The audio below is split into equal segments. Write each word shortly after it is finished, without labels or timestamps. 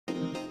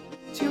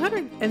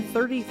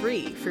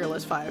233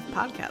 Fearless 5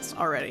 podcasts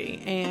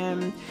already.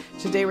 And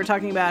today we're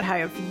talking about how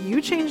if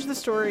you change the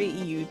story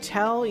you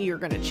tell, you're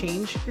going to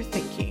change your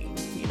thinking.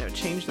 You know,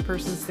 change the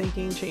person's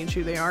thinking, change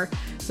who they are.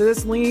 So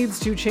this leads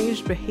to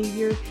changed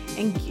behavior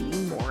and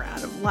getting more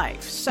out of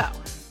life. So,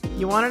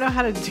 you want to know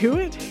how to do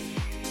it?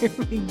 Here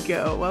we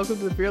go. Welcome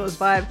to the Fearless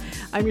 5.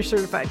 I'm your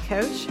certified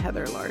coach,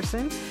 Heather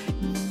Larson.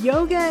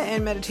 Yoga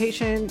and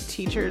meditation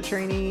teacher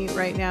trainee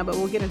right now, but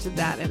we'll get into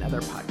that in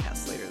other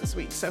podcasts later this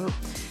week. So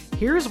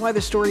here's why the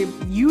story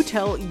you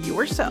tell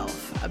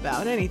yourself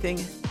about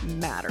anything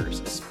matters,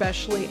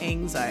 especially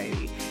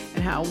anxiety,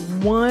 and how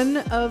one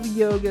of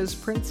yoga's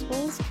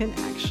principles can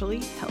actually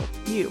help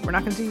you. We're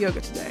not going to do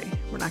yoga today.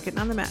 We're not getting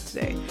on the mat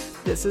today.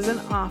 This is an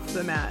off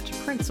the mat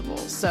principle.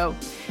 So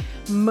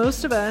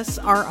most of us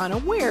are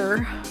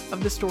unaware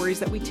of the stories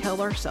that we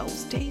tell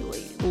ourselves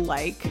daily.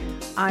 Like,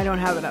 I don't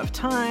have enough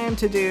time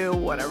to do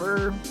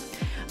whatever.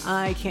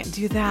 I can't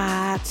do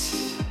that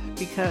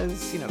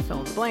because, fill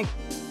in the blank.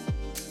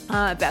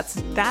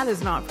 That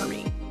is not for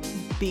me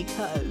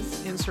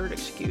because insert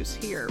excuse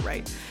here,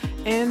 right?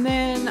 And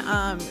then,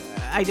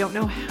 I don't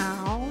know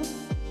how.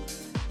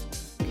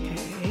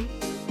 Okay.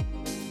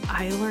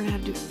 I learned how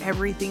to do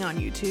everything on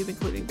YouTube,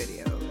 including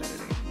video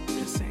editing.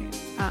 Just saying.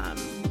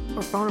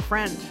 Or phone a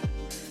friend.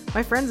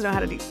 My friends know how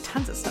to do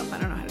tons of stuff I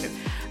don't know how to do.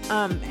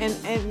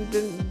 And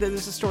then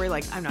there's a story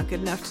like, I'm not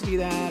good enough to do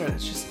that, or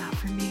that's just not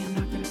for me.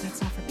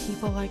 That's not for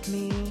people like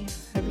me.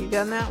 Have you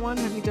done that one?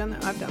 Have you done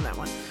that? I've done that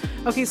one.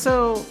 Okay,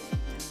 so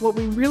what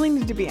we really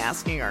need to be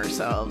asking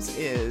ourselves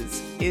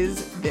is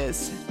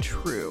this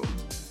true?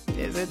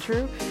 Is it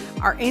true?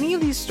 Are any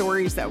of these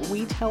stories that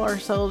we tell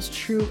ourselves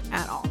true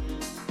at all?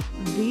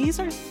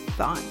 These are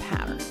thought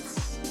patterns.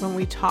 When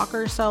we talk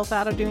ourselves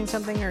out of doing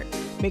something or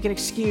make an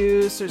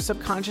excuse or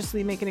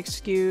subconsciously make an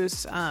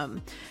excuse,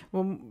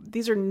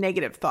 these are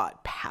negative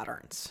thought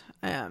patterns.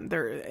 And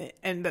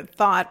the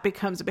thought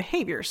becomes a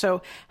behavior.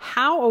 So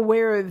how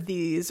aware of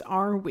these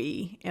are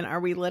we, and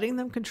are we letting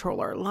them control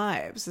our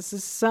lives? This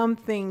is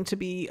something to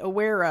be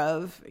aware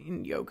of.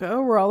 In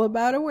yoga, we're all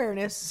about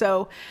awareness.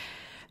 So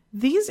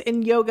these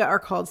in yoga are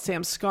called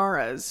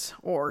samskaras,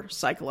 or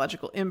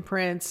psychological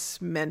imprints,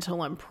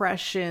 mental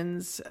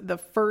impressions. The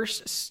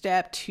first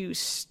step to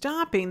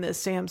stopping the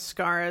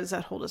samskaras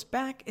that hold us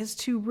back is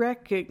to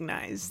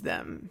recognize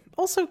them.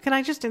 Also, can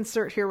I just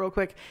insert here real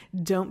quick?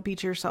 Don't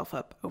beat yourself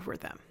up over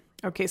them.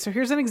 Okay, so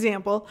here's an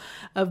example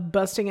of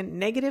busting a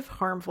negative,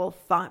 harmful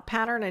thought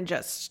pattern in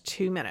just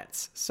 2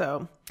 minutes.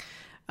 So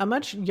a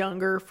much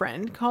younger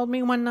friend called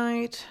me one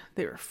night.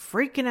 They were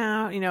freaking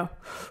out,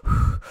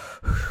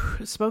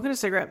 smoking a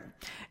cigarette,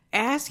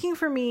 asking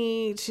for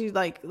me to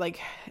like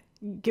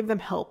give them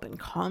help in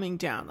calming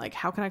down. Like,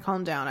 how can I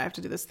calm down? I have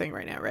to do this thing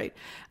right now, right?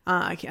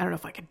 I don't know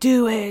if I can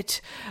do it.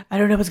 I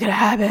don't know what's going to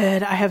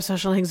happen. I have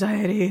social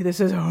anxiety.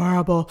 This is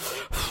horrible.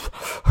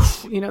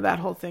 That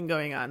whole thing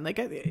going on.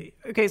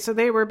 Okay, so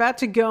they were about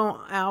to go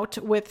out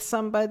with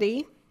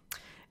somebody,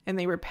 and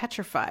they were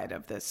petrified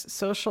of this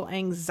social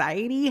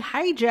anxiety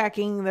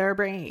hijacking their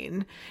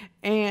brain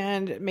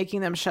and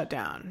making them shut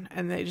down.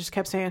 And they just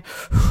kept saying,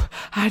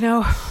 I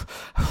know,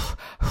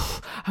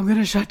 I'm going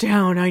to shut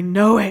down. I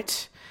know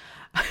it.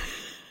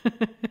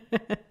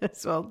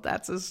 So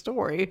that's a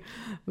story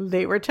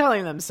they were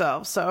telling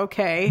themselves. So,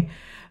 okay,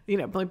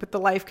 let me put the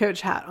life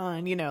coach hat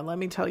on, let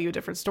me tell you a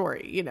different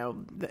story.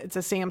 It's a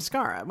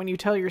samskara. When you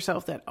tell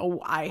yourself that,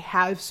 oh, I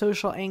have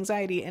social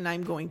anxiety and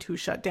I'm going to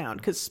shut down.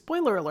 Because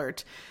spoiler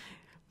alert,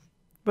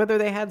 whether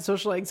they had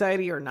social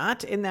anxiety or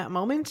not in that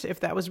moment, if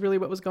that was really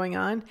what was going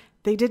on,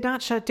 they did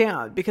not shut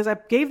down because I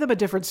gave them a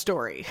different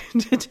story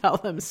to tell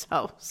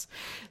themselves.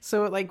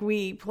 So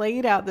we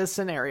played out this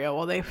scenario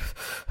while they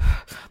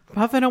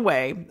puffing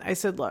away. I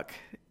said, look,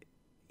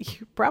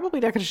 you're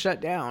probably not going to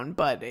shut down,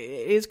 but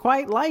it is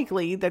quite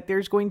likely that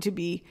there's going to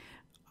be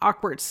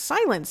awkward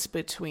silence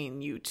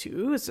between you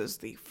two. This is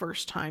the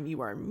first time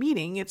you are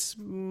meeting. It's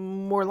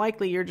more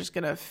likely you're just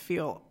going to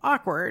feel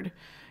awkward,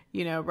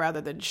 rather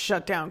than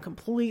shut down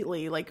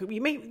completely. We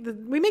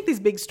make these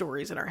big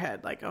stories in our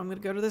head. Like, oh, I'm going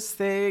to go to this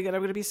thing and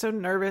I'm going to be so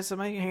nervous and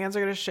my hands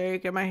are going to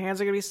shake and my hands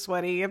are going to be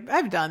sweaty.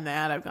 I've done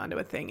that. I've gone to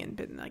a thing and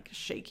been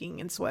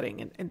shaking and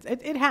sweating and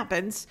it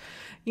happens,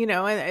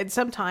 and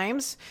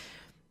sometimes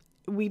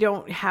we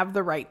don't have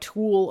the right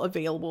tool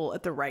available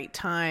at the right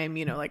time.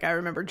 I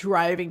remember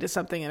driving to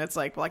something and it's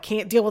like, well, I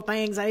can't deal with my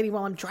anxiety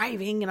while I'm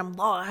driving and I'm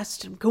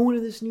lost. I'm going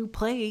to this new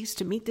place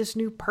to meet this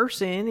new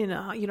person and,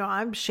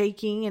 I'm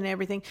shaking and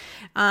everything.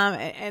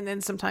 And then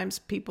sometimes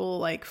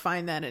people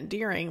find that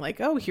endearing,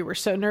 oh, you were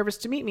so nervous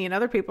to meet me. And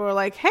other people are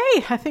like,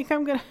 hey, I think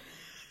I'm going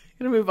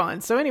to move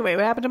on. So anyway,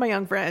 what happened to my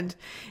young friend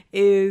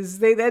is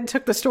they then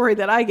took the story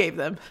that I gave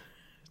them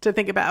to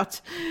think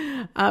about,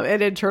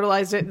 and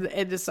internalized it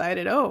and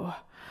decided, oh,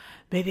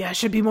 maybe I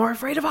should be more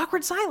afraid of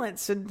awkward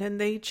silence. And then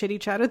they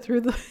chitty-chatted through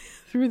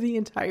the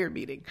entire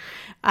meeting,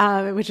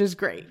 which is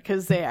great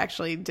because they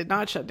actually did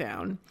not shut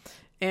down.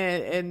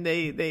 And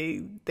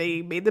they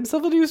made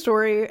themselves a new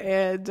story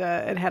and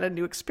had a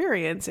new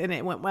experience, and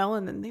it went well.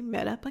 And then they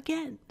met up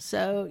again.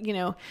 So,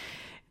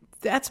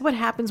 that's what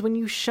happens when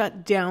you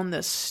shut down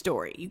this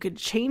story. You could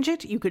change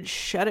it. You could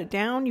shut it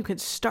down. You could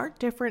start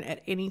different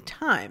at any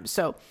time.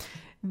 So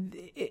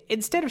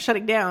instead of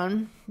shutting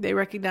down, they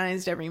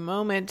recognized every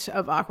moment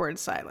of awkward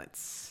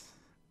silence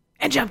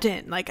and jumped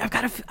in. Like, I've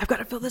got to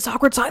fill this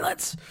awkward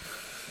silence.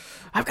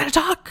 I've got to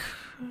talk.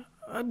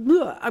 I'm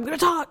going to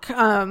talk.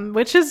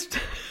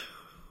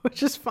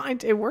 Which is fine.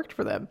 It worked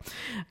for them.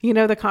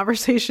 The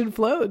conversation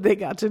flowed. They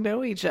got to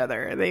know each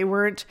other. They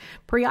weren't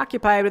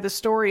preoccupied with the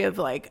story of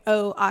like,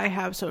 oh, I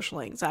have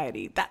social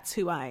anxiety. That's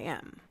who I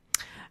am.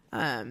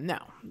 No,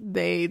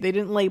 they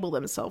didn't label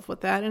themselves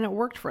with that, and it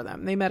worked for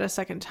them. They met a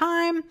second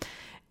time,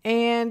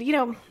 and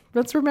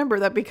let's remember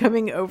that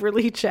becoming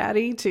overly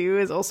chatty too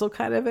is also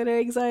kind of an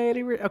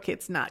anxiety. Okay,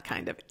 it's not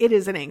kind of. It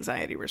is an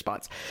anxiety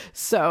response.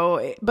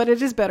 So, but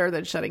it is better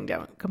than shutting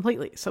down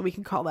completely. So we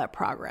can call that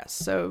progress.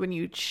 So when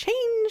you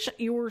change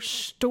your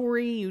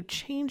story, you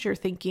change your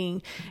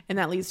thinking, and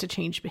that leads to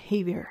changed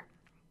behavior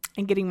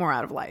and getting more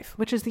out of life,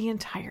 which is the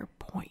entire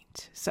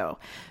point. So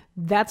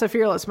that's a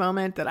fearless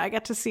moment that I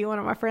got to see one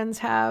of my friends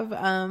have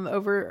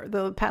over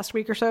the past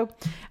week or so.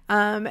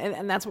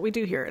 And that's what we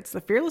do here. It's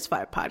the Fearless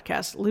Vibe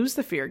podcast. Lose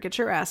the fear. Get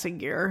your ass in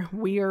gear.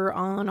 We are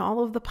on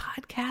all of the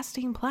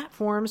podcasting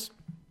platforms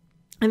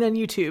and then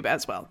YouTube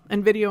as well,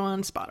 and video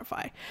on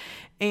Spotify,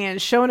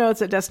 and show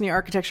notes at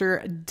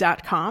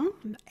destinyarchitecture.com.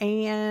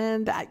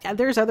 And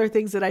there's other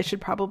things that I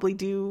should probably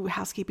do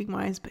housekeeping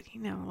wise, but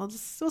we'll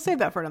save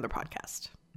that for another podcast.